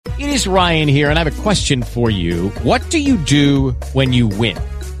It is Ryan here, and I have a question for you. What do you do when you win?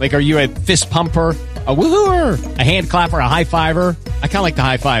 Like, are you a fist pumper, a woohooer, a hand clapper, a high fiver? I kind of like the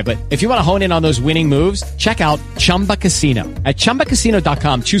high five, but if you want to hone in on those winning moves, check out Chumba Casino. At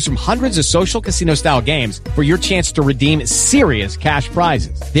ChumbaCasino.com, choose from hundreds of social casino-style games for your chance to redeem serious cash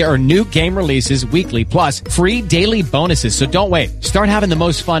prizes. There are new game releases weekly, plus free daily bonuses. So don't wait. Start having the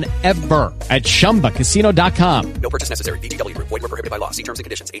most fun ever at ChumbaCasino.com. No purchase necessary. VGW Group. Void where prohibited by law. See terms and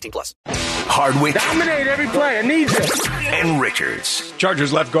conditions. 18+. Hardwick. Dominate every play. I need you. And Richards.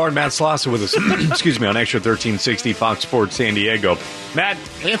 Chargers left guard Matt Slauson with us. Excuse me, on Extra 1360 Fox Sports San Diego. Matt,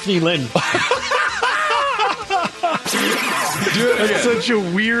 Anthony Lynn. Dude, that's such a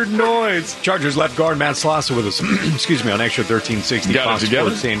weird noise. Chargers left guard Matt Slauson with us. Excuse me, on Extra 1360 Fox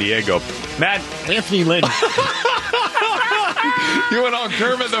Sports San Diego. Matt, Anthony Lynn. You went on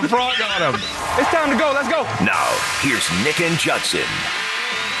Kermit the Frog on him. It's time to go. Let's go. Now, here's Nick and Judson.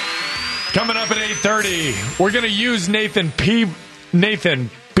 Coming up at 8:30, we're going to use Nathan Peterman.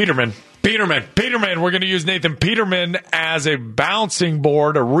 We're going to use Nathan Peterman as a bouncing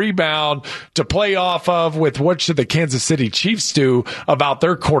board, a rebound to play off of with what should the Kansas City Chiefs do about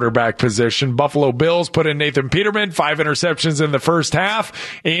their quarterback position. Buffalo Bills put in Nathan Peterman, 5 interceptions in the first half.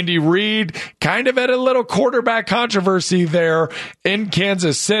 Andy Reid kind of had a little quarterback controversy there in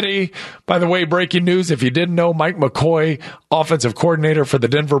Kansas City. By the way, breaking news, if you didn't know, Mike McCoy, offensive coordinator for the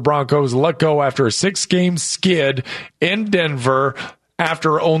Denver Broncos, let go after a 6-game skid in Denver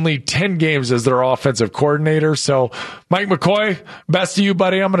after only 10 games as their offensive coordinator. So, Mike McCoy, best to you,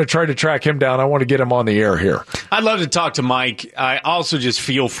 buddy. I'm going to try to track him down. I want to get him on the air here. I'd love to talk to Mike. I also just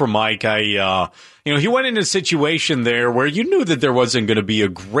feel for Mike. He went into a situation there where you knew that there wasn't going to be a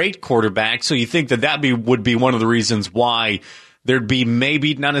great quarterback, so you think that would be one of the reasons why there'd be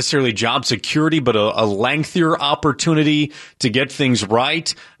maybe not necessarily job security, but a lengthier opportunity to get things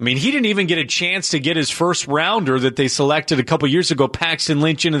right. I mean, he didn't even get a chance to get his first rounder that they selected a couple years ago, Paxton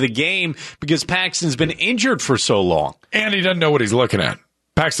Lynch, into the game because Paxton's been injured for so long. And he doesn't know what he's looking at.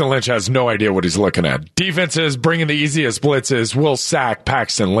 Paxton Lynch has no idea what he's looking at. Defenses bringing the easiest blitzes will sack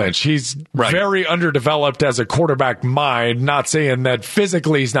Paxton Lynch. He's very underdeveloped as a quarterback mind, not saying that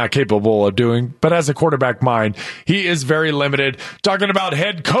physically he's not capable of doing, but as a quarterback mind, he is very limited. Talking about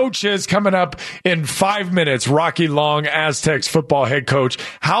head coaches coming up in 5 minutes. Rocky Long, Aztecs football head coach.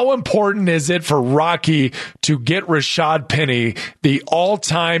 How important is it for Rocky to get Rashad Penny the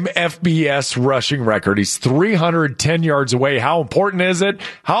all-time FBS rushing record? He's 310 yards away. How important is it?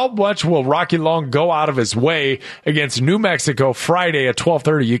 How much will Rocky Long go out of his way against New Mexico Friday at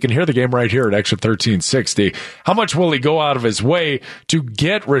 12:30? You can hear the game right here at Extra 1360. How much will he go out of his way to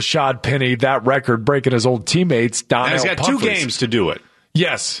get Rashad Penny that record, breaking his old teammates Donnell He's got Pumphrey? 2 games to do it.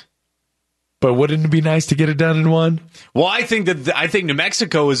 Yes. But wouldn't it be nice to get it done in one? Well, I think New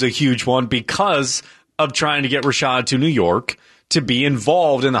Mexico is a huge one because of trying to get Rashad to New York to be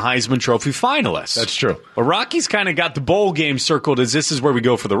involved in the Heisman Trophy finalists. That's true. But Rocky's kind of got the bowl game circled as this is where we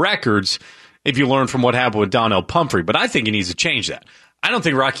go for the records, if you learn from what happened with Donnell Pumphrey. But I think he needs to change that. I don't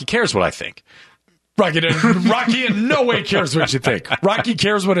think Rocky cares what I think. Rocky in no way cares what you think. Rocky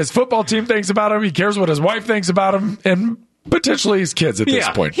cares what his football team thinks about him. He cares what his wife thinks about him, and potentially his kids at this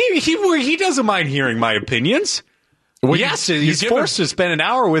point. He doesn't mind hearing my opinions. Well, yes, he's forced to spend an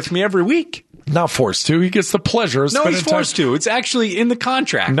hour with me every week. Not forced to. He gets the pleasure of spending he's forced to. It's actually in the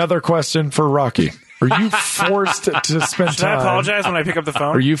contract. Another question for Rocky. Are you forced to spend time? Should I apologize when I pick up the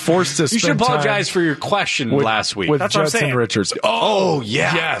phone? Are you forced to spend time? You should apologize for your question last week. With Judson Richards. Oh,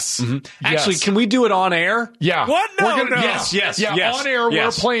 yeah. Yes. Mm-hmm. Actually, can we do it on air? Yeah. What? No, no. Yes. Yeah, on air,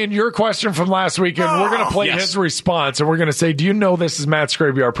 we're playing your question from last week, and we're going to play his response, and we're going to say, do you know this is Matt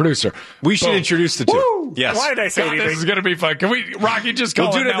Scraby, our producer? We should introduce the two. Woo! Yes. Why did I say anything? This is going to be fun. Can we, Rocky, just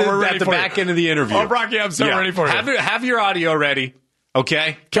call we'll do it now? We're ready at the for back end of the interview. Oh, Rocky, I'm so ready for you. Have your audio ready.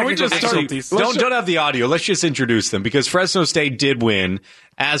 Okay. Can we just start? Don't have the audio. Let's just introduce them because Fresno State did win.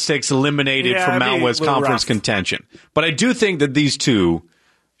 Aztecs eliminated from Mountain West Conference contention. But I do think that these two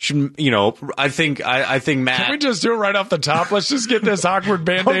should, I think Matt. Can we just do it right off the top? Let's just get this awkward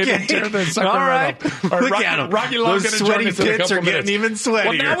Band-Aid and tear this sucker right off. All right, Look at him. Rocky Long's going to join us in a couple are minutes. getting even sweatier.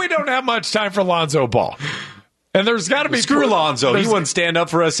 Well, now we don't have much time for Lonzo Ball. And there's got to be... Screw Lonzo. He wouldn't stand up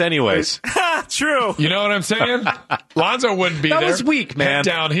for us anyways. True. You know what I'm saying? Lonzo wouldn't be there. That was weak, man. Head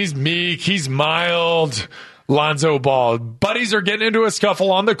down. He's meek. He's mild. Lonzo Ball. Buddies are getting into a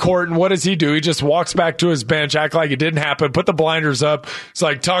scuffle on the court, and what does he do? He just walks back to his bench, act like it didn't happen, put the blinders up. It's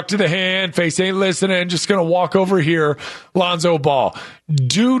like, talk to the hand, face ain't listening, just going to walk over here. Lonzo Ball.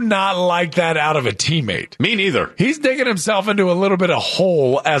 Do not like that out of a teammate. Me neither. He's digging himself into a little bit of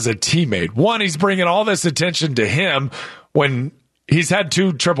hole as a teammate. One, he's bringing all this attention to him when He's had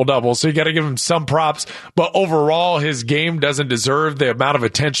 2 triple-doubles, so you got to give him some props. But overall, his game doesn't deserve the amount of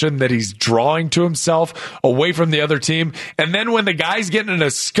attention that he's drawing to himself away from the other team. And then when the guys get in a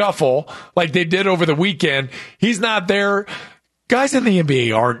scuffle like they did over the weekend, he's not there. Guys in the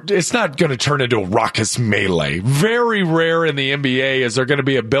NBA it's not going to turn into a raucous melee. Very rare in the NBA is there going to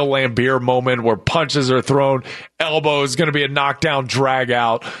be a Bill Laimbeer moment where punches are thrown, elbows, going to be a knockdown, drag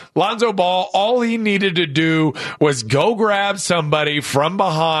out. Lonzo Ball, all he needed to do was go grab somebody from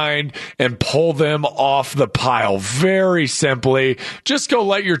behind and pull them off the pile. Very simply. Just go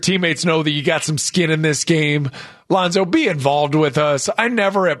let your teammates know that you got some skin in this game. Lonzo, be involved with us. I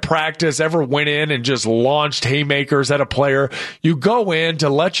never at practice ever went in and just launched haymakers at a player. You go in to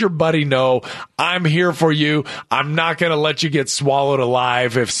let your buddy know, I'm here for you. I'm not going to let you get swallowed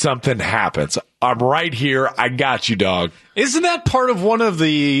alive if something happens. I'm right here. I got you, dog. Isn't that part of one of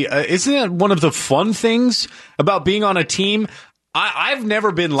the fun things about being on a team? I've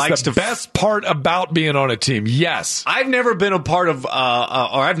never been likes the best part about being on a team. Yes. I've never been a part of, or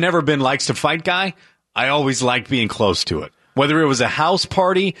I've never been likes to fight guy. I always liked being close to it. Whether it was a house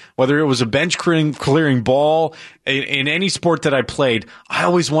party, whether it was a bench clearing ball, in any sport that I played, I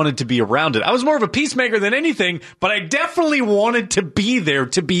always wanted to be around it. I was more of a peacemaker than anything, but I definitely wanted to be there,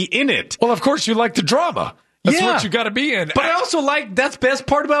 to be in it. Well, of course, you like the drama. That's what you got to be in. But I also that's the best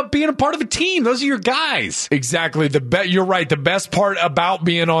part about being a part of a team. Those are your guys. Exactly. You're right. The best part about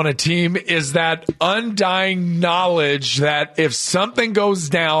being on a team is that undying knowledge that if something goes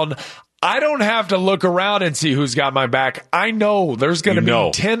down, I don't have to look around and see who's got my back. I know there's going to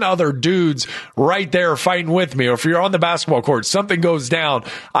be 10 other dudes right there fighting with me. Or if you're on the basketball court, something goes down,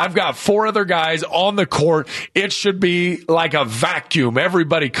 I've got 4 other guys on the court. It should be like a vacuum.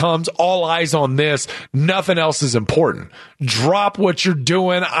 Everybody comes, all eyes on this. Nothing else is important. Drop what you're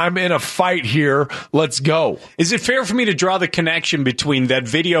doing. I'm in a fight here. Let's go. Is it fair for me to draw the connection between that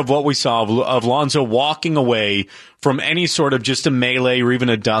video of what we saw of Lonzo walking away from any sort of just a melee or even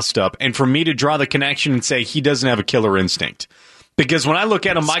a dust-up, and for me to draw the connection and say he doesn't have a killer instinct? Because when I look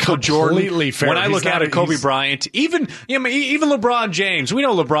at a Michael Jordan, fair. when I look at a Kobe Bryant, even LeBron James, we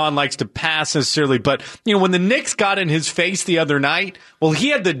know LeBron likes to pass necessarily, but when the Knicks got in his face the other night, well, he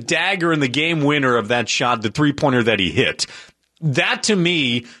had the dagger in the game winner of that shot, the 3-pointer that he hit. That, to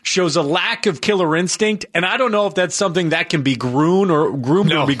me, shows a lack of killer instinct, and I don't know if that's something that can be groomed or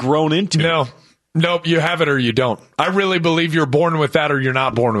be grown into. Nope, you have it or you don't. I really believe you're born with that or you're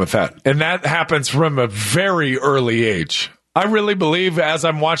not born with that. And that happens from a very early age. I really believe as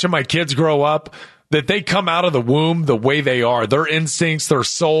I'm watching my kids grow up that they come out of the womb the way they are. Their instincts, their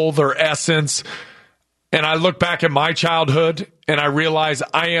soul, their essence. And I look back at my childhood and I realize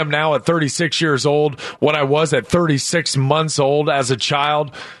I am now at 36 years old what I was at 36 months old as a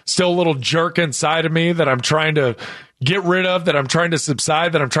child. Still a little jerk inside of me that I'm trying to get rid of, that I'm trying to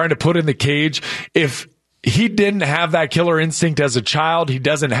subside, that I'm trying to put in the cage. If he didn't have that killer instinct as a child, he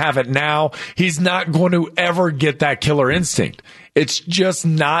doesn't have it now. He's not going to ever get that killer instinct. It's just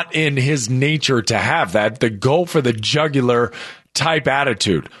not in his nature to have that. The go for the jugular type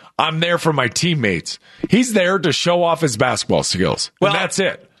attitude. I'm there for my teammates. He's there to show off his basketball skills. Well, and that's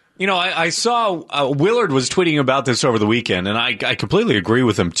it. I saw Willard was tweeting about this over the weekend, and I completely agree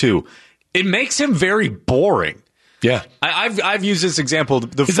with him, too. It makes him very boring. Yeah, I've used this example.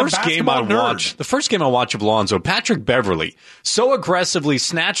 The first game I watched of Lonzo, Patrick Beverley so aggressively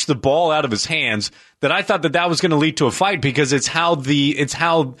snatched the ball out of his hands that I thought that was going to lead to a fight, because it's how the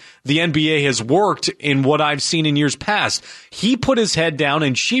NBA has worked in what I've seen in years past. He put his head down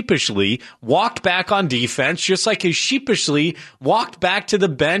and sheepishly walked back on defense, just like he sheepishly walked back to the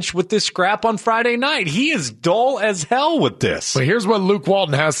bench with this scrap on Friday night. He is dull as hell with this. Well, here's what Luke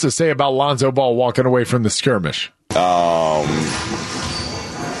Walton has to say about Lonzo Ball walking away from the skirmish.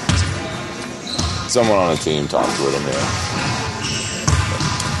 Someone on the team talked with him, yeah.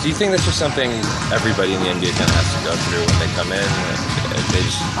 Do you think that's just something everybody in the NBA kind of has to go through when they come in? They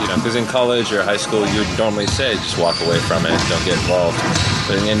just, because in college or high school, you would normally say, just walk away from it, don't get involved.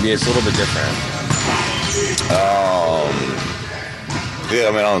 But in the NBA, it's a little bit different.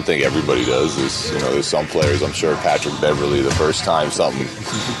 Yeah, I don't think everybody does. There's some players, I'm sure Patrick Beverley, the first time something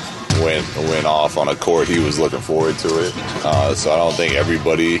went off on a court, he was looking forward to it. So I don't think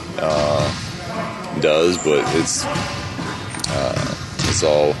everybody does, but it's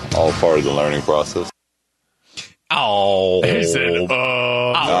all part of the learning process. Oh, he said,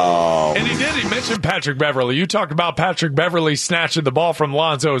 and he mentioned Patrick Beverley. You talked about Patrick Beverley snatching the ball from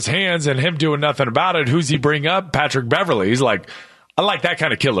Lonzo's hands and him doing nothing about it. Who's he bring up? Patrick Beverley. He's like, I like that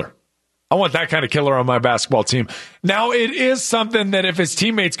kind of killer. I want that kind of killer on my basketball team. Now, it is something that if his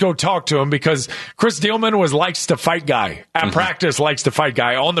teammates go talk to him, because Chris Dealman likes to fight guy. At practice, likes to fight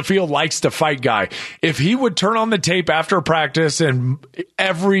guy. On the field, likes to fight guy. If he would turn on the tape after practice, and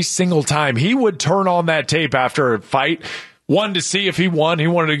every single time he would turn on that tape after a fight, one, to see if he won. He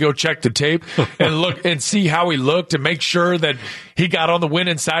wanted to go check the tape and look and see how he looked and make sure that he got on the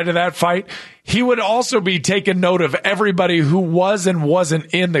winning side of that fight. He would also be taking note of everybody who was and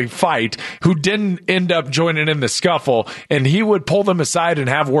wasn't in the fight, who didn't end up joining in the scuffle, and he would pull them aside and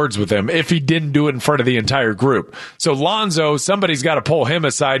have words with them if he didn't do it in front of the entire group. So Lonzo, somebody's got to pull him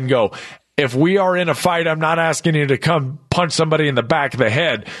aside and go, if we are in a fight, I'm not asking you to come punch somebody in the back of the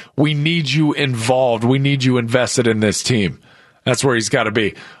head. We need you involved. We need you invested in this team. That's where he's got to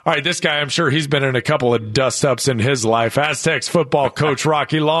be. All right, this guy, I'm sure he's been in a couple of dust-ups in his life. Aztecs football coach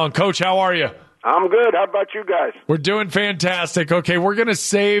Rocky Long. Coach, how are you? I'm good. How about you guys? We're doing fantastic. Okay, we're going to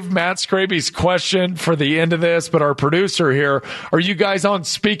save Matt Scraby's question for the end of this, but our producer here, are you guys on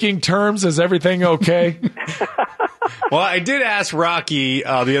speaking terms? Is everything okay? Well, I did ask Rocky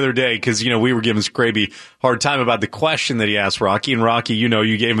the other day because, we were giving Scraby a hard time about the question that he asked Rocky. And Rocky,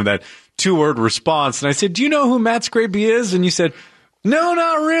 you gave him that 2-word response. And I said, do you know who Matt Scraby is? And you said, no,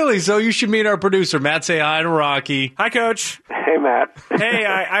 not really. So you should meet our producer. Matt, say hi to Rocky. Hi, Coach. Hey, Matt. Hey,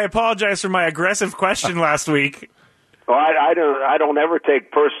 I apologize for my aggressive question last week. Well, I don't ever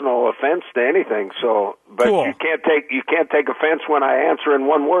take personal offense to anything. So, but cool. you can't take offense when I answer in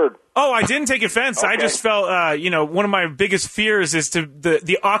one word. Oh, I didn't take offense. Okay. I just felt, one of my biggest fears is to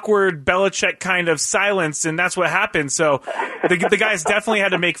the awkward Belichick kind of silence, and that's what happened. So the guys definitely had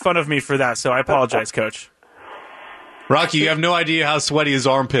to make fun of me for that. So I apologize, Coach. Rocky, you have no idea how sweaty his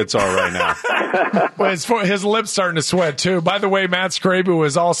armpits are right now. Well, his lips starting to sweat, too. By the way, Matt Scraby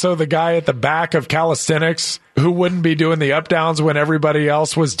was also the guy at the back of calisthenics who wouldn't be doing the up-downs when everybody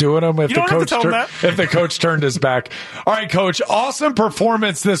else was doing them if the coach turned his back. All right, Coach, awesome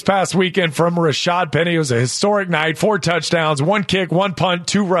performance this past weekend from Rashad Penny. It was a historic night, 4 touchdowns, 1 kick, 1 punt,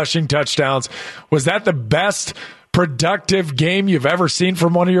 2 rushing touchdowns. Was that the best productive game you've ever seen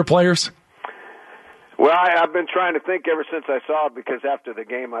from one of your players? Well, I've been trying to think ever since I saw it, because after the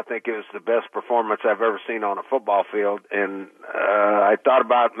game, I think it was the best performance I've ever seen on a football field. And I thought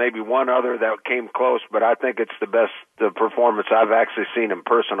about maybe one other that came close, but I think it's the best performance I've actually seen in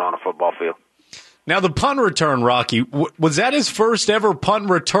person on a football field. Now, the punt return, Rocky, was that his first ever punt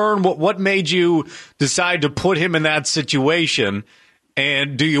return? What made you decide to put him in that situation?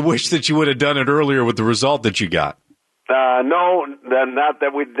 And do you wish that you would have done it earlier with the result that you got? No, not that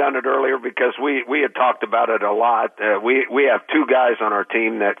we'd done it earlier, because we had talked about it a lot. We have 2 guys on our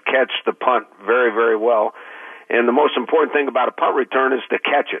team that catch the punt very, very well. And the most important thing about a punt return is to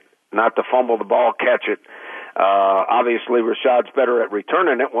catch it, not to fumble the ball, catch it. Obviously, Rashad's better at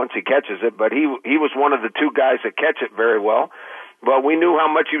returning it once he catches it, but he was one of the 2 guys that catch it very well. But we knew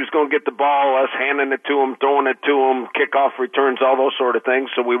how much he was going to get the ball, us handing it to him, throwing it to him, kickoff returns, all those sort of things.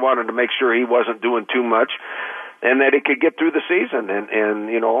 So we wanted to make sure he wasn't doing too much, and that he could get through the season and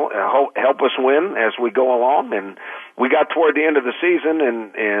help us win as we go along. And we got toward the end of the season,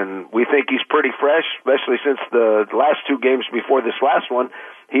 and we think he's pretty fresh, especially since the last 2 games before this last one,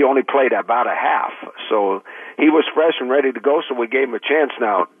 he only played about a half. So he was fresh and ready to go, so we gave him a chance.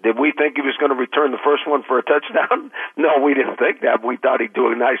 Now, did we think he was going to return the first one for a touchdown? No, we didn't think that. We thought he'd do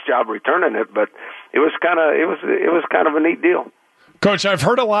a nice job returning it, but it was kind of a neat deal. Coach, I've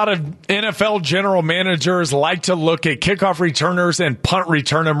heard a lot of NFL general managers like to look at kickoff returners and punt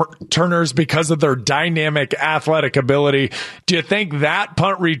returners because of their dynamic athletic ability. Do you think that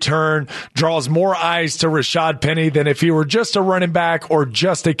punt return draws more eyes to Rashad Penny than if he were just a running back or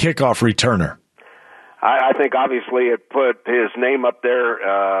just a kickoff returner? I think obviously it put his name up there,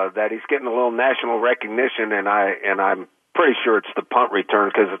 that he's getting a little national recognition, and I'm pretty sure it's the punt return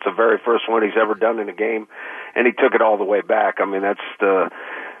because it's the very first one he's ever done in a game, and he took it all the way back. I mean, that's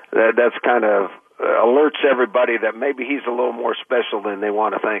kind of alerts everybody that maybe he's a little more special than they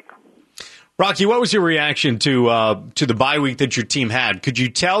want to think. Rocky, what was your reaction to the bye week that your team had? Could you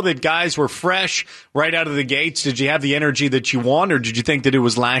tell that guys were fresh right out of the gates? Did you have the energy that you want, or did you think that it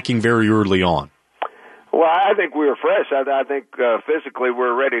was lacking very early on? Well, I think we were fresh. I think physically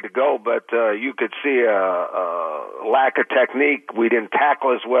we're ready to go, but you could see a lack of technique. We didn't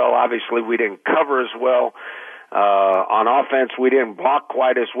tackle as well. Obviously, we didn't cover as well. On offense, we didn't block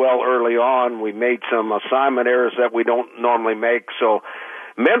quite as well early on. We made some assignment errors that we don't normally make. So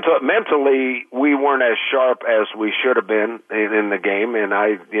mentally, we weren't as sharp as we should have been in the game, and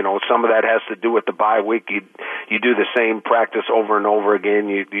some of that has to do with the bye week. You do the same practice over and over again.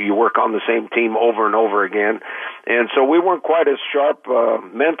 You work on the same team over and over again, And so we weren't quite as sharp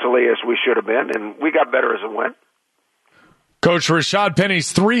mentally as we should have been, and we got better as it went. Coach, Rashad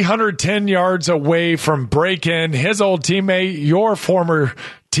Penny's 310 yards away from break-in. His old teammate, your former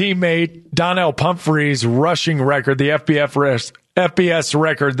teammate, Donnell Pumphrey's rushing record, the FBS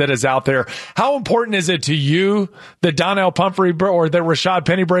record that is out there. How important is it to you that Donnell Pumphrey or that Rashad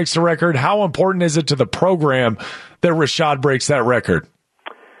Penny breaks the record? How important is it to the program that Rashad breaks that record?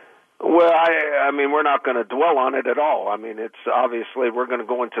 Well, I mean, we're not going to dwell on it at all. I mean, it's obviously we're going to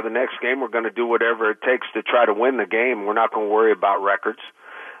go into the next game. We're going to do whatever it takes to try to win the game. We're not going to worry about records.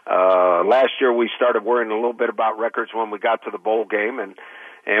 Last year we started worrying a little bit about records when we got to the bowl game, and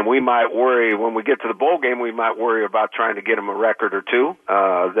we might worry when we get to the bowl game, we might worry about trying to get them a record or two.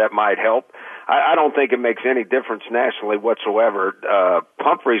 That might help. I don't think it makes any difference nationally whatsoever.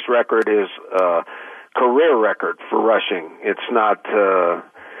 Pumphrey's record is a career record for rushing. It's not,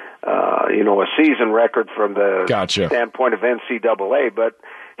 a season record from the standpoint of NCAA, but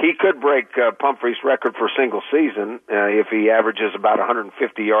he could break Pumphrey's record for single season if he averages about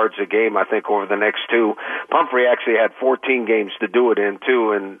 150 yards a game, I think, over the next two. Pumphrey actually had 14 games to do it in,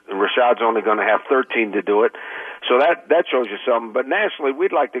 too, and Rashad's only going to have 13 to do it. So that shows you something. But nationally,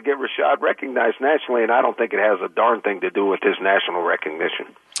 we'd like to get Rashad recognized nationally, and I don't think it has a darn thing to do with his national recognition.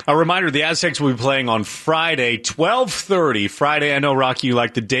 A reminder, the Aztecs will be playing on Friday, 12:30. Friday, I know, Rocky, you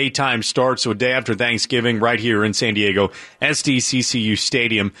like the daytime start, so a day after Thanksgiving right here in San Diego, SDCCU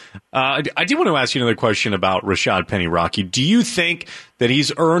Stadium. I do want to ask you another question about Rashad Penny, Rocky. Do you think that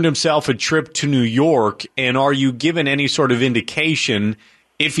he's earned himself a trip to New York, and are you given any sort of indication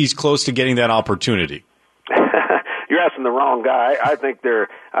if he's close to getting that opportunity? You're asking the wrong guy. I think they're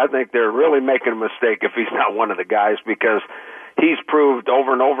really making a mistake if he's not one of the guys, because he's proved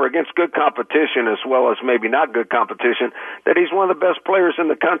over and over against good competition as well as maybe not good competition that he's one of the best players in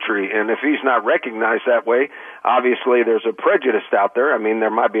the country. And if he's not recognized that way, obviously there's a prejudice out there. I mean, there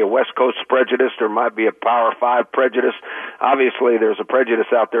might be a West Coast prejudice. There might be a Power 5 prejudice. Obviously there's a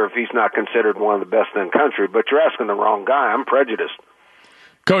prejudice out there if he's not considered one of the best in the country. But you're asking the wrong guy. I'm prejudiced.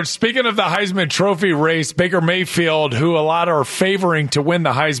 Coach, speaking of the Heisman Trophy race, Baker Mayfield, who a lot are favoring to win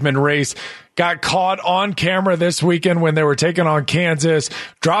the Heisman race, got caught on camera this weekend when they were taking on Kansas,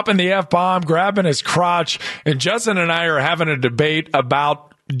 dropping the F-bomb, grabbing his crotch. And Justin and I are having a debate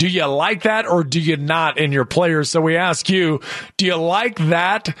about, do you like that or do you not in your players? So we ask you, do you like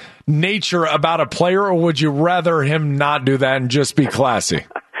that nature about a player, or would you rather him not do that and just be classy?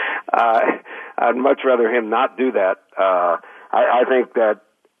 I'd much rather him not do that. I think that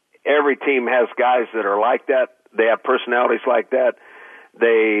every team has guys that are like that. They have personalities like that.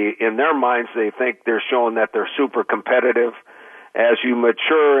 They, in their minds, they think they're showing that they're super competitive. As you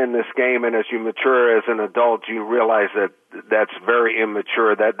mature in this game and as you mature as an adult, you realize that that's very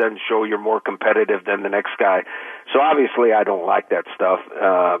immature. That doesn't show you're more competitive than the next guy. So obviously I don't like that stuff.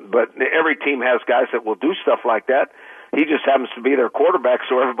 But every team has guys that will do stuff like that. He just happens to be their quarterback,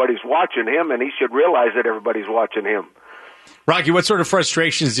 so everybody's watching him, and he should realize that everybody's watching him. Rocky, what sort of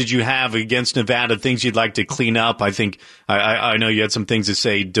frustrations did you have against Nevada, things you'd like to clean up? I think I know you had some things to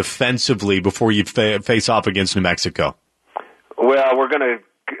say defensively before you face off against New Mexico. Well, we're going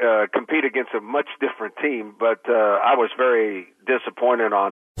to compete against a much different team, but I was very disappointed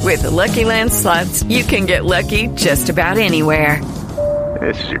on. With the Lucky Land Slots, you can get lucky just about anywhere.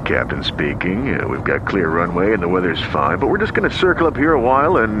 This is your captain speaking. We've got clear runway and the weather's fine, but we're just going to circle up here a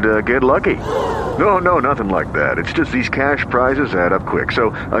while and get lucky. No, nothing like that. It's just these cash prizes add up quick. So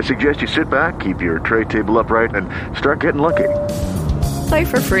I suggest you sit back, keep your tray table upright, and start getting lucky. Play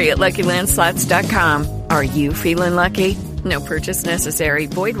for free at LuckyLandSlots.com. Are you feeling lucky? No purchase necessary.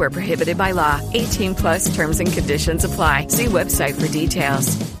 Void where prohibited by law. 18+ terms and conditions apply. See website for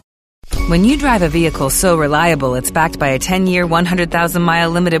details. When you drive a vehicle so reliable it's backed by a 10-year, 100,000-mile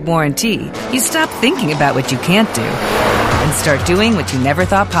limited warranty, you stop thinking about what you can't do and start doing what you never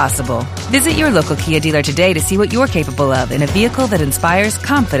thought possible. Visit your local Kia dealer today to see what you're capable of in a vehicle that inspires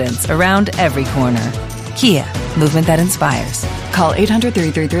confidence around every corner. Kia, movement that inspires. Call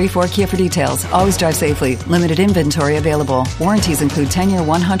 800-333-4KIA for details. Always drive safely. Limited inventory available. Warranties include 10-year,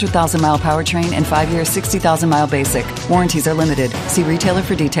 100,000-mile powertrain and 5-year, 60,000-mile basic. Warranties are limited. See retailer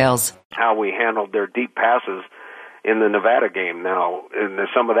for details. How we handled their deep passes in the Nevada game now. And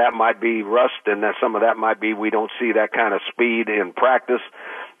some of that might be rust, and some of that might be we don't see that kind of speed in practice,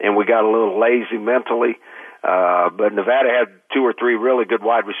 and we got a little lazy mentally. But Nevada had 2 or 3 really good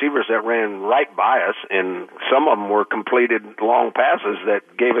wide receivers that ran right by us, and some of them were completed long passes that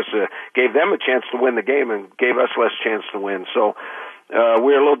gave them a chance to win the game and gave us less chance to win. So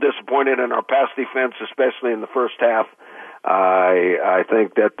we're a little disappointed in our pass defense, especially in the first half. I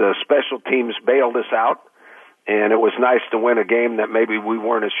think that the special teams bailed us out. and it was nice to win a game that maybe we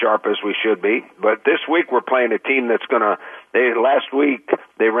weren't as sharp as we should be. But this week we're playing a team that's last week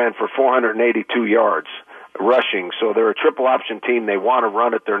they ran for 482 yards rushing, so they're a triple option team. They want to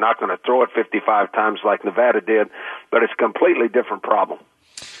run it. They're not going to throw it 55 times like Nevada did, but it's a completely different problem.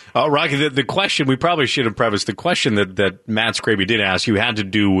 Rocky, the question, we probably should have prefaced, the question that Matt Scraby did ask you had to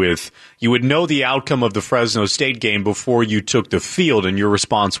do with, you would know the outcome of the Fresno State game before you took the field, and your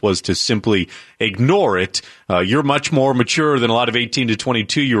response was to simply ignore it. You're much more mature than a lot of 18 to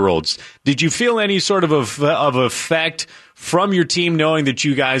 22-year-olds. Did you feel any sort of effect from your team knowing that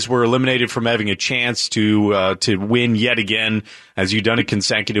you guys were eliminated from having a chance to win yet again, as you've done it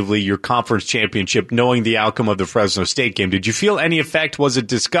consecutively, your conference championship, knowing the outcome of the Fresno State game? Did you feel any effect? Was it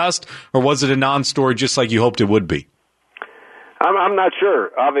discussed, or was it a non-story just like you hoped it would be? I'm not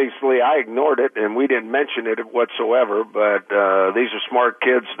sure. Obviously, I ignored it, and we didn't mention it whatsoever, but these are smart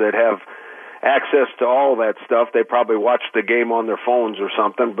kids that have access to all that stuff. They probably watched the game on their phones or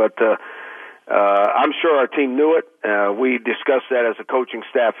something, but I'm sure our team knew it. We discussed that as a coaching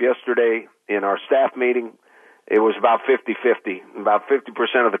staff yesterday in our staff meeting. It was about 50-50. About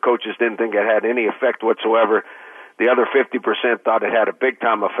 50% of the coaches didn't think it had any effect whatsoever. The other 50% thought it had a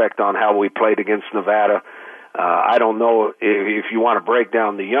big-time effect on how we played against Nevada. I don't know if you want to break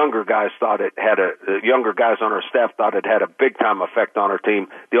down. The younger guys younger guys on our staff thought it had a big-time effect on our team.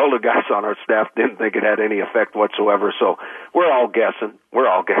 The older guys on our staff didn't think it had any effect whatsoever. So we're all guessing.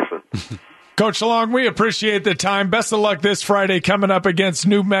 Coach Long, we appreciate the time. Best of luck this Friday coming up against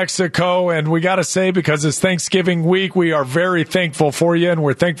New Mexico. And we got to say, because it's Thanksgiving week, we are very thankful for you, and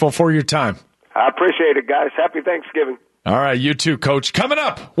we're thankful for your time. I appreciate it, guys. Happy Thanksgiving. All right, you too, Coach. Coming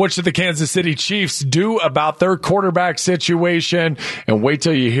up, what should the Kansas City Chiefs do about their quarterback situation? And wait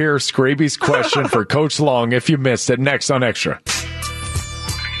till you hear Scraby's question for Coach Long if you missed it. Next on Extra.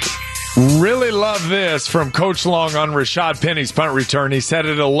 Really love this from Coach Long on Rashad Penny's punt return. He said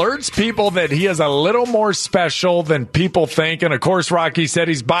it alerts people that he is a little more special than people think. And, of course, Rocky said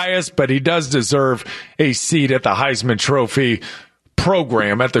he's biased, but he does deserve a seat at the Heisman Trophy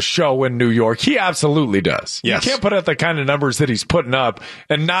program at the show in New York. He absolutely does. Yes. You can't put up the kind of numbers that he's putting up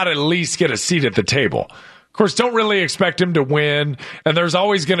and not at least get a seat at the table. Of course, don't really expect him to win, and there's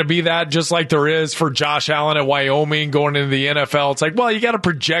always going to be that, just like there is for Josh Allen at Wyoming going into the NFL. It's like, well, you got to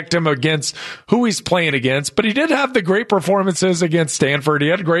project him against who he's playing against, but he did have the great performances against Stanford. He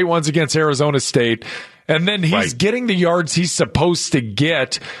had great ones against Arizona State. And then he's getting the yards he's supposed to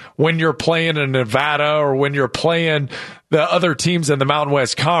get when you're playing in Nevada or when you're playing the other teams in the Mountain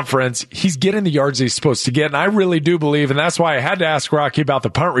West Conference. He's getting the yards he's supposed to get. And I really do believe, and that's why I had to ask Rocky about the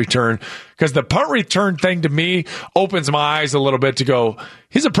punt return, because the punt return thing to me opens my eyes a little bit to go,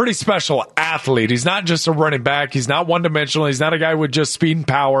 he's a pretty special athlete. He's not just a running back. He's not one-dimensional. He's not a guy with just speed and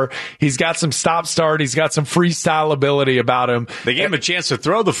power. He's got some stop-start. He's got some freestyle ability about him. They gave him a chance to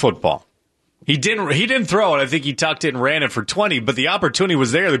throw the football. He didn't throw it. I think he tucked it and ran it for 20, but the opportunity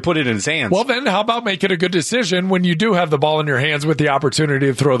was there. They put it in his hands. Well, then how about making a good decision when you do have the ball in your hands with the opportunity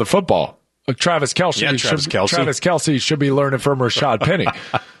to throw the football? Travis Kelce. Yeah, Travis Kelce should be learning from Rashad Penny.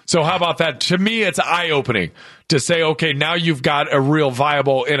 So how about that? To me, it's eye-opening to say, okay, now you've got a real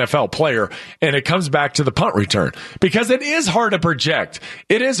viable NFL player, and it comes back to the punt return. Because it is hard to project.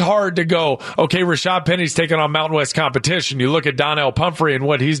 It is hard to go, okay, Rashad Penny's taking on Mountain West competition. You look at Donnell Pumphrey and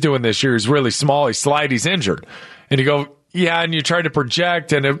what he's doing this year. He's really small. He's slight. He's injured. And you go, yeah, and you try to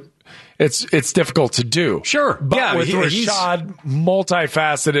project, and it's difficult to do. Sure. But with Rashad,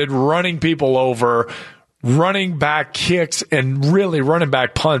 multifaceted, running people over, running back kicks, and really running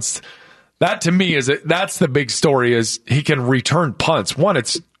back punts, that to me that's the big story, is he can return punts. One,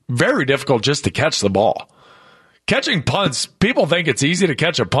 it's very difficult just to catch the ball. Catching punts, people think it's easy to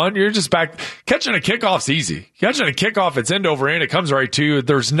catch a punt. You're just back. Catching a kickoff's easy. Catching a kickoff, it's end over end. It comes right to you.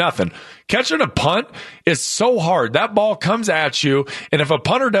 There's nothing. Catching a punt is so hard. That ball comes at you, and if a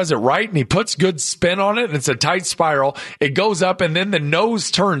punter does it right and he puts good spin on it and it's a tight spiral, it goes up and then the nose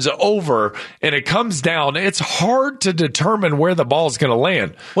turns over and it comes down. It's hard to determine where the ball's going to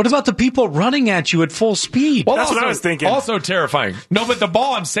land. What about the people running at you at full speed? Well, that's what I was thinking. Also terrifying. No, but the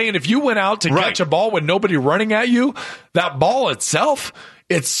ball, I'm saying, if you went out to catch a ball with nobody running at you, that ball itself,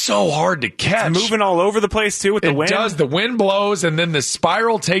 it's so hard to catch. It's moving all over the place, too, with the wind. It does. The wind blows, and then the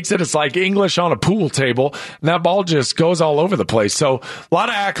spiral takes it. It's like English on a pool table, and that ball just goes all over the place. So a lot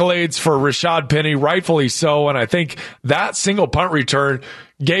of accolades for Rashad Penny, rightfully so, and I think that single punt return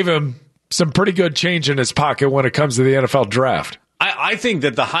gave him some pretty good change in his pocket when it comes to the NFL draft. I think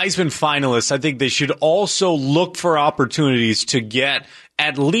that the Heisman finalists, I think they should also look for opportunities to get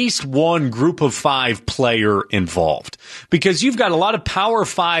at least one group of 5 player involved, because you've got a lot of Power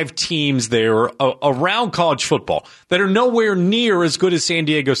 5 teams there around college football that are nowhere near as good as San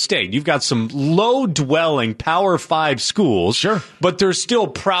Diego State. You've got some low-dwelling Power 5 schools, sure, but they're still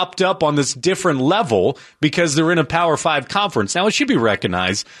propped up on this different level because they're in a Power 5 conference. Now, it should be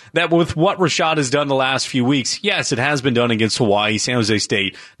recognized that with what Rashad has done the last few weeks, yes, it has been done against Hawaii, San Jose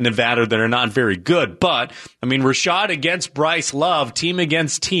State, Nevada, that are not very good. But, I mean, Rashad against Bryce Love, team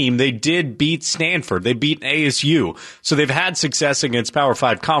against team, they did beat Stanford. They beat ASU. So they've had success against Power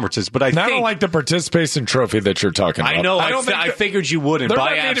 5 conferences. But I don't like the participation trophy that you're talking about. I know. I figured you wouldn't, but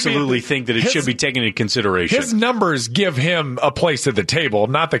I absolutely think that it should be taken into consideration. His numbers give him a place at the table,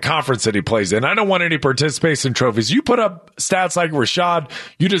 not the conference that he plays in. I don't want any participation trophies. You put up stats like Rashad,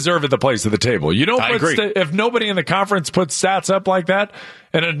 you deserve at the place at the table. You don't. If nobody in the conference puts stats up like that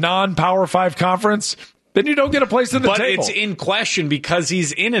in a non-Power 5 conference, then you don't get a place at the table. But it's in question because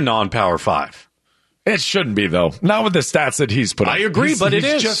he's in a non-Power 5. It shouldn't be, though. Not with the stats that he's put up. I agree, but it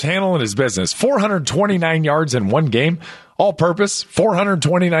is. He's just handling his business. 429 yards in one game. All purpose,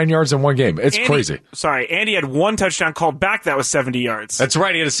 429 yards in one game. It's crazy. Sorry, Andy had 1 touchdown called back that was 70 yards. That's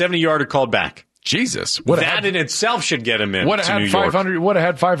right. He had a 70-yarder called back. Jesus. That in itself should get him in. Would have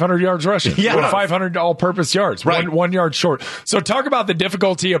had 500 yards rushing. Yeah. Would have 500 all-purpose yards. Right. One yard short. So talk about the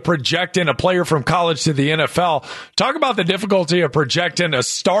difficulty of projecting a player from college to the NFL. Talk about the difficulty of projecting a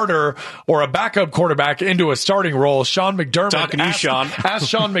starter or a backup quarterback into a starting role. Sean McDermott. Talking to you, Sean. Ask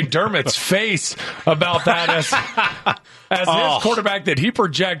Sean McDermott's face about that as his quarterback that he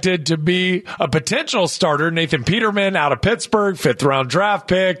projected to be a potential starter. Nathan Peterman out of Pittsburgh, 5th-round draft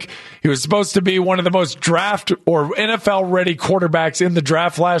pick. He was supposed to be one of the most draft or NFL-ready quarterbacks in the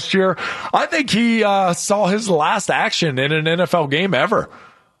draft last year. I think he saw his last action in an NFL game ever.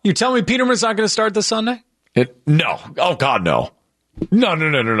 You tell me Peterman's not going to start this Sunday? No. Oh, God, no.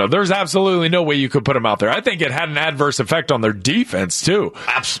 No. There's absolutely no way you could put him out there. I think it had an adverse effect on their defense, too.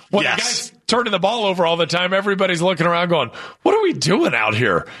 Absolutely. When the guy's turning the ball over all the time, everybody's looking around going, what are we doing out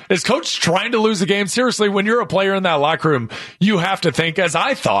here? Is coach trying to lose the game? Seriously, when you're a player in that locker room, you have to think, as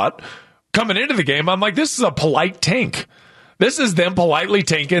I thought, coming into the game, I'm like, this is a polite tank. This is them politely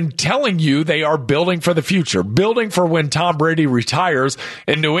tanking, telling you they are building for the future, building for when Tom Brady retires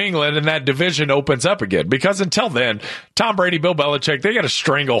in New England and that division opens up again. Because until then, Tom Brady, Bill Belichick, they got a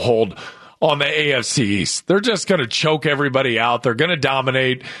stranglehold on the AFC East. They're just going to choke everybody out. They're going to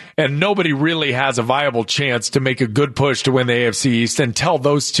dominate, and nobody really has a viable chance to make a good push to win the AFC East until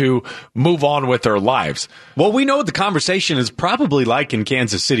those two move on with their lives. Well, we know what the conversation is probably like in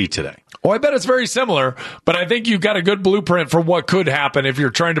Kansas City today. Well, I bet it's very similar, but I think you've got a good blueprint for what could happen if you're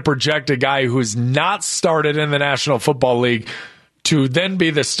trying to project a guy who's not started in the National Football League to then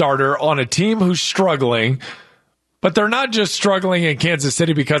be the starter on a team who's struggling. But they're not just struggling in Kansas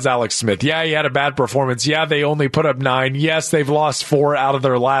City because Alex Smith. Yeah, he had a bad performance. Yeah, they only put up 9. Yes, they've lost 4 out of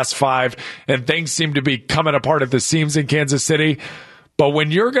their last 5, and things seem to be coming apart at the seams in Kansas City. But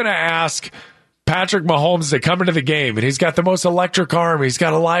when you're going to ask Patrick Mahomes to come into the game, and he's got the most electric arm, he's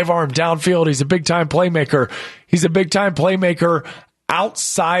got a live arm downfield, he's a big-time playmaker. He's a big-time playmaker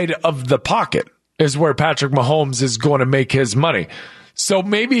outside of the pocket is where Patrick Mahomes is going to make his money. So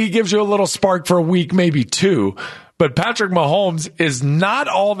maybe he gives you a little spark for a week, maybe 2. But Patrick Mahomes is not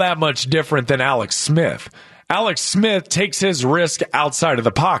all that much different than Alex Smith. Alex Smith takes his risk outside of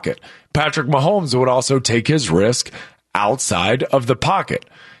the pocket. Patrick Mahomes would also take his risk outside of the pocket.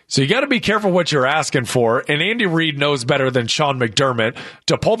 So you got to be careful what you're asking for. And Andy Reid knows better than Sean McDermott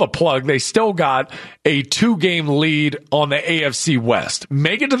to pull the plug. They still got a 2-game lead on the AFC West.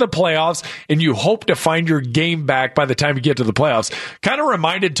 Make it to the playoffs, and you hope to find your game back by the time you get to the playoffs. Kind of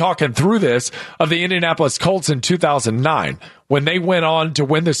reminded, talking through this, of the Indianapolis Colts in 2009 when they went on to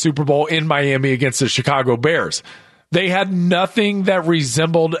win the Super Bowl in Miami against the Chicago Bears. They had nothing that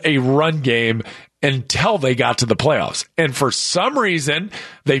resembled a run game until they got to the playoffs. And for some reason,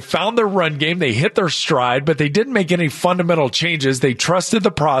 they found their run game. They hit their stride, but they didn't make any fundamental changes. They trusted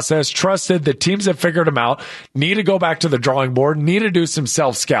the process, trusted the teams that figured them out, need to go back to the drawing board, need to do some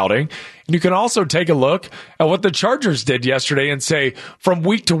self-scouting. And you can also take a look at what the Chargers did yesterday and say, from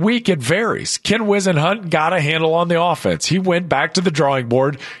week to week, it varies. Ken Whisenhunt got a handle on the offense. He went back to the drawing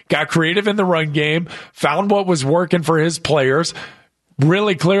board, got creative in the run game, found what was working for his players,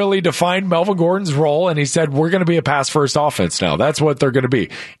 really clearly defined Melvin Gordon's role, and he said, we're going to be a pass-first offense now. That's what they're going to be.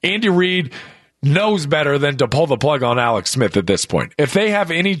 Andy Reid knows better than to pull the plug on Alex Smith at this point. If they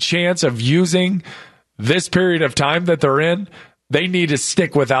have any chance of using this period of time that they're in, they need to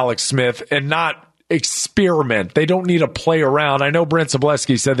stick with Alex Smith and not experiment. They don't need to play around. I know Brent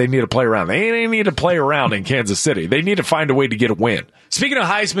Sobleski said they need to play around. They need to play around in Kansas City. They need to find a way to get a win. Speaking of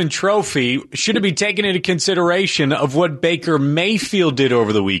Heisman Trophy, should it be taken into consideration of what Baker Mayfield did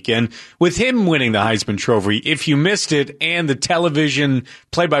over the weekend with him winning the Heisman Trophy? If you missed it and the television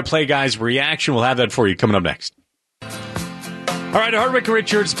play-by-play guy's reaction, we'll have that for you coming up next. All right, Hardwick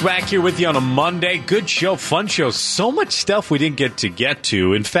Richards back here with you on a Monday. Good show, fun show. So much stuff we didn't get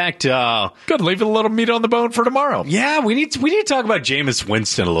to. In fact, good. Leave a little meat on the bone for tomorrow. Yeah, we need to talk about Jameis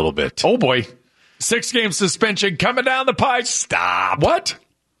Winston a little bit. Oh boy, 6-game suspension coming down the pipe. Stop. What?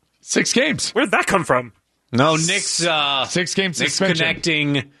 6 games? Where did that come from? No, Nick's 6-game suspension. Nick's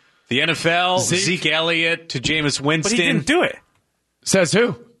connecting the NFL, Zeke Elliott to Jameis Winston. But he didn't do it. Says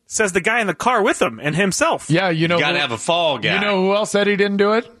who? Says the guy in the car with him and himself. Yeah, you know, got to have a fall guy. You know who else said he didn't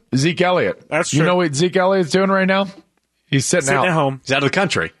do it? Zeke Elliott. That's true. You know what Zeke Elliott's doing right now? He's sitting out at home. He's out of the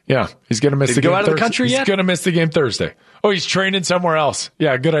country. Yeah, he's going to miss Did the he game. go out of the country yet? He's going to miss the game Thursday. Oh, he's training somewhere else.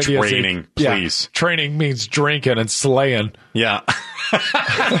 Yeah, good idea. Training, Zeke. please. Yeah, training means drinking and slaying. Yeah.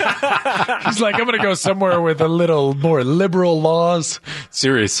 He's like, I'm going to go somewhere with a little more liberal laws.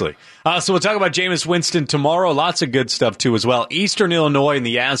 Seriously. So we'll talk about Jameis Winston tomorrow. Lots of good stuff, too, as well. Eastern Illinois and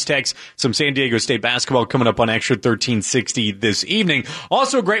the Aztecs. Some San Diego State basketball coming up on Extra 1360 this evening.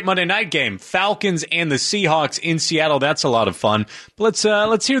 Also a great Monday night game. Falcons and the Seahawks in Seattle. That's a lot of fun. But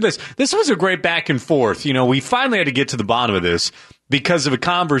let's hear this. This was a great back and forth. You know, we finally had to get to the bottom of this because of a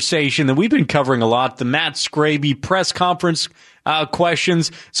conversation that we've been covering a lot, the Matt Scraby press conference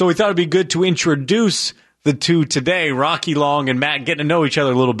questions. So we thought it'd be good to introduce the two today, Rocky Long and Matt, getting to know each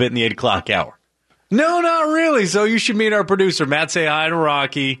other a little bit in the 8 o'clock hour. No, not really. So you should meet our producer. Matt, say hi to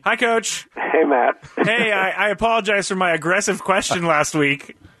Rocky. Hi, Coach. Hey, Matt. Hey, I apologize for my aggressive question last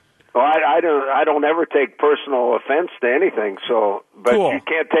week. Well, I don't ever take personal offense to anything. So, but cool. you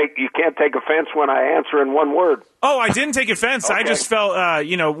can't take offense when I answer in one word. Oh, I didn't take offense. Okay. I just felt,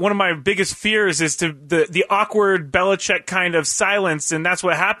 one of my biggest fears is to the awkward Belichick kind of silence, and that's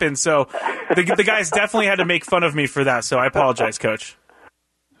what happened. So the guys definitely had to make fun of me for that. So I apologize, Coach.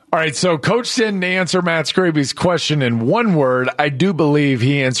 All right, so Coach didn't answer Matt Scraby's question in one word. I do believe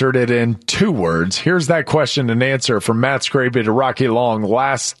he answered it in 2 words. Here's that question and answer from Matt Scraby to Rocky Long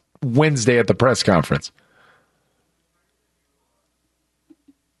last Wednesday at the press conference.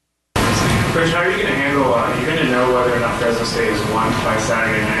 Coach, how are you going to handle, you're going to know whether or not Fresno State is won by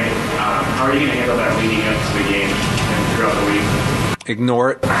Saturday night. How are you going to handle that leading up to the game and throughout the week?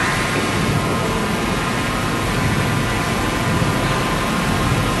 Ignore it.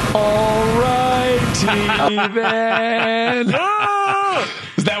 All righty then.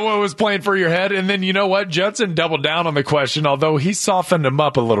 Is that what was playing for your head? And then you know what? Judson doubled down on the question, although he softened him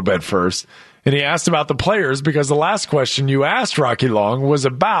up a little bit first. And he asked about the players because the last question you asked Rocky Long was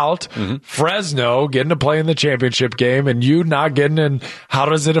about Fresno getting to play in the championship game and you not getting in. How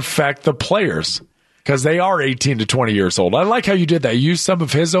does it affect the players? Because they are 18 to 20 years old. I like how you did that. You used some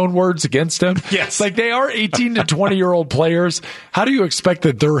of his own words against him. Yes. Like they are 18 to 20-year-old players. How do you expect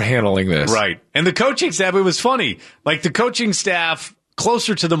that they're handling this? Right. And the coaching staff, it was funny. Like the coaching staff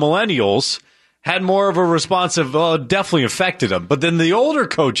closer to the millennials had more of a response of, well, it definitely affected them. But then the older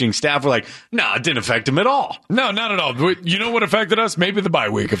coaching staff were like, no, it didn't affect them at all. No, not at all. You know what affected us? Maybe the bye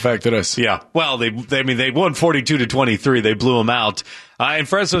week affected us. Yeah. Well, they won 42-23. They blew them out. In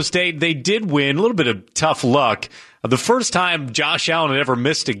Fresno State, they did win. A little bit of tough luck. The first time Josh Allen had ever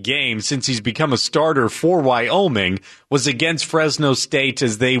missed a game since he's become a starter for Wyoming was against Fresno State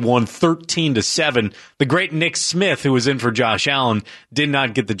as they won 13-7. The great Nick Smith, who was in for Josh Allen, did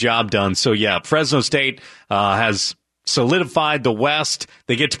not get the job done. So, yeah, Fresno State has solidified the West.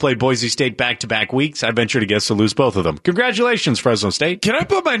 They get to play Boise State back-to-back weeks. I venture to guess to lose both of them. Congratulations, Fresno State. Can I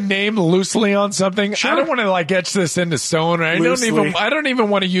put my name loosely on something? Sure. I don't want to etch this into stone. I don't even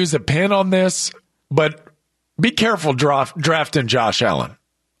want to use a pen on this, but be careful drafting Josh Allen.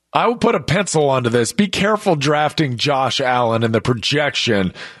 I will put a pencil onto this. Be careful drafting Josh Allen and the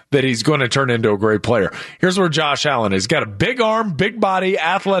projection that he's going to turn into a great player. Here's where Josh Allen is. He's got a big arm, big body,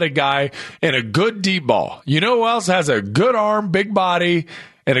 athletic guy, and a good deep ball. You know who else has a good arm, big body,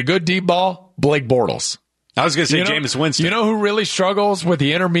 and a good deep ball? Blake Bortles. I was going to say Jameis Winston. You know who really struggles with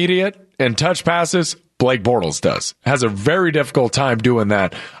the intermediate and touch passes? Blake Bortles does. Has a very difficult time doing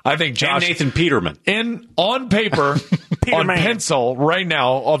that. I think Josh... And Nathan Peterman. On paper, on pencil, right now,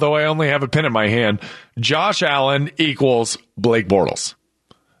 although I only have a pen in my hand, Josh Allen equals Blake Bortles.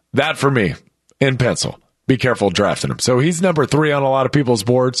 That for me, in pencil. Be careful drafting him. So he's number 3 on a lot of people's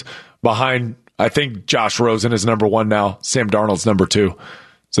boards. Behind, I think Josh Rosen is number 1 now. Sam Darnold's number 2.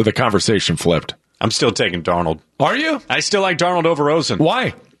 So the conversation flipped. I'm still taking Darnold. Are you? I still like Darnold over Rosen.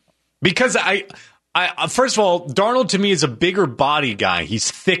 Why? Because First of all, Darnold to me is a bigger body guy.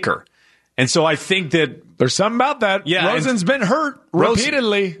 He's thicker. And so I think that there's something about that. Yeah, Rosen's been hurt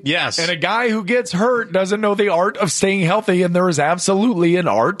repeatedly. Yes. And a guy who gets hurt doesn't know the art of staying healthy. And there is absolutely an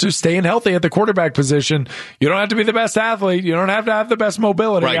art to staying healthy at the quarterback position. You don't have to be the best athlete. You don't have to have the best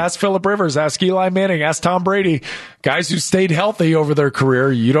mobility. Right. Ask Phillip Rivers, ask Eli Manning, ask Tom Brady. Guys who stayed healthy over their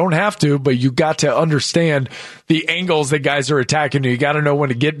career. You don't have to, but you got to understand the angles that guys are attacking you. You got to know when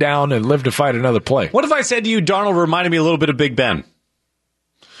to get down and live to fight another play. What if I said to you, Darnold reminded me a little bit of Big Ben?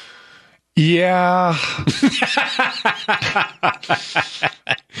 Yeah.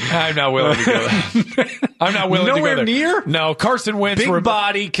 I'm not willing to go there. I'm not willing to go there. Nowhere near? No, Carson Wentz. Big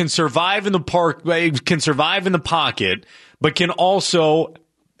body, can survive in the pocket, but can also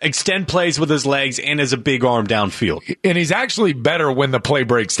extend plays with his legs and has a big arm downfield. And he's actually better when the play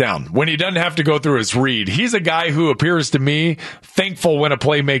breaks down, when he doesn't have to go through his read. He's a guy who appears to me thankful when a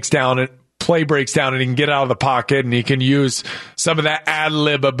play breaks down and he can get out of the pocket and he can use some of that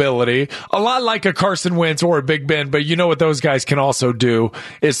ad-lib ability. A lot like a Carson Wentz or a Big Ben, but you know what those guys can also do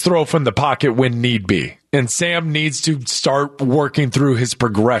is throw from the pocket when need be. And Sam needs to start working through his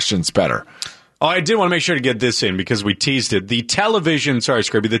progressions better. Oh, I did want to make sure to get this in because we teased it. The television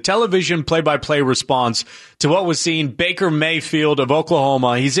play-by-play response to what was seen, Baker Mayfield of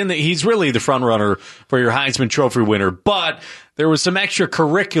Oklahoma. He's really the front runner for your Heisman Trophy winner, but there was some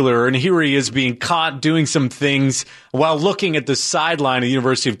extracurricular, and here he is being caught doing some things while looking at the sideline of the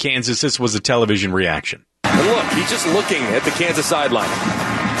University of Kansas. This was a television reaction. And look, he's just looking at the Kansas sideline.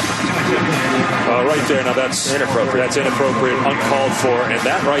 Right there. Now that's inappropriate. That's inappropriate, uncalled for. And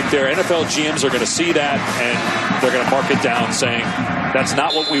that right there, NFL GMs are going to see that and they're going to mark it down saying that's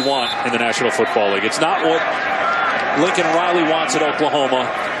not what we want in the National Football League. It's not what Lincoln Riley wants at Oklahoma.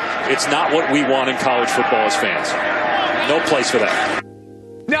 It's not what we want in college football as fans. No place for that.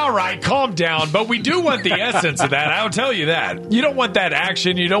 All right, calm down. But we do want the essence of that. I'll tell you that. You don't want that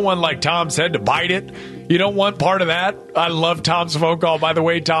action. You don't want, like Tom said, to bite it. You don't want part of that. I love Tom's phone call. By the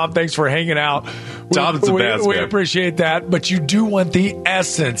way, Tom, thanks for hanging out. Tom's the best, we man. appreciate that. But you do want the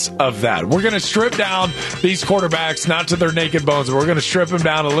essence of that. We're going to strip down these quarterbacks, not to their naked bones. We're going to strip them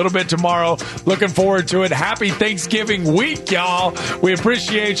down a little bit tomorrow. Looking forward to it. Happy Thanksgiving week, y'all. We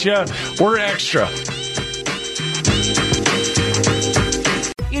appreciate you. We're extra.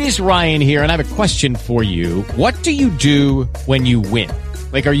 It is Ryan here, and I have a question for you. What do you do when you win?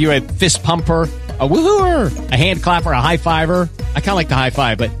 Like, are you a fist pumper, a woohooer, a hand clapper, a high fiver? I kind of like the high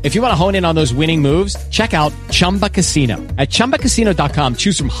five, but if you want to hone in on those winning moves, check out Chumba Casino. At ChumbaCasino.com,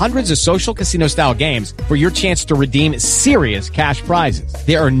 choose from hundreds of social casino-style games for your chance to redeem serious cash prizes.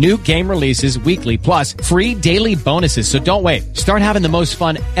 There are new game releases weekly, plus free daily bonuses, so don't wait. Start having the most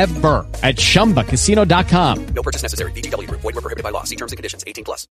fun ever at ChumbaCasino.com. No purchase necessary. VGW Group. Void where prohibited by law. See terms and conditions. 18+.